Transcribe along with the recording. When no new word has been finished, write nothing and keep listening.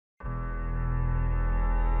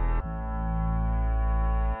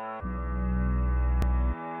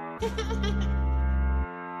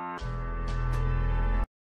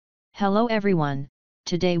Hello everyone,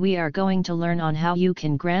 today we are going to learn on how you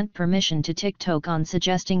can grant permission to TikTok on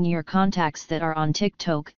suggesting your contacts that are on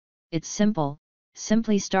TikTok. It's simple,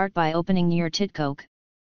 simply start by opening your TikTok.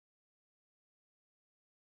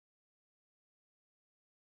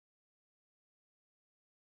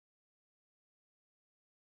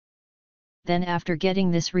 Then after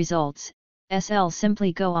getting this results,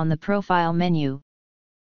 simply go on the profile menu.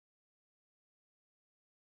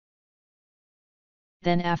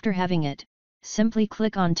 Then after having it, simply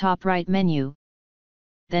click on top right menu.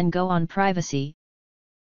 Then go on privacy.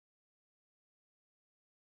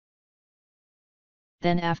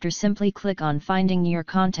 Then after simply click on finding your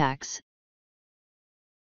contacts.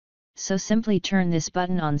 So simply turn this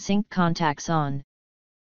button on sync contacts on.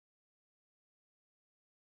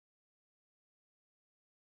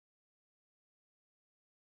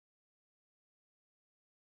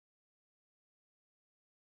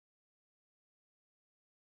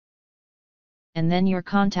 And then your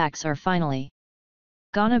contacts are finally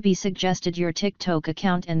gonna be suggested your TikTok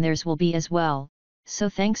account, and theirs will be as well. So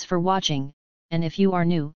thanks for watching, and if you are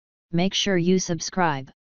new, make sure you subscribe.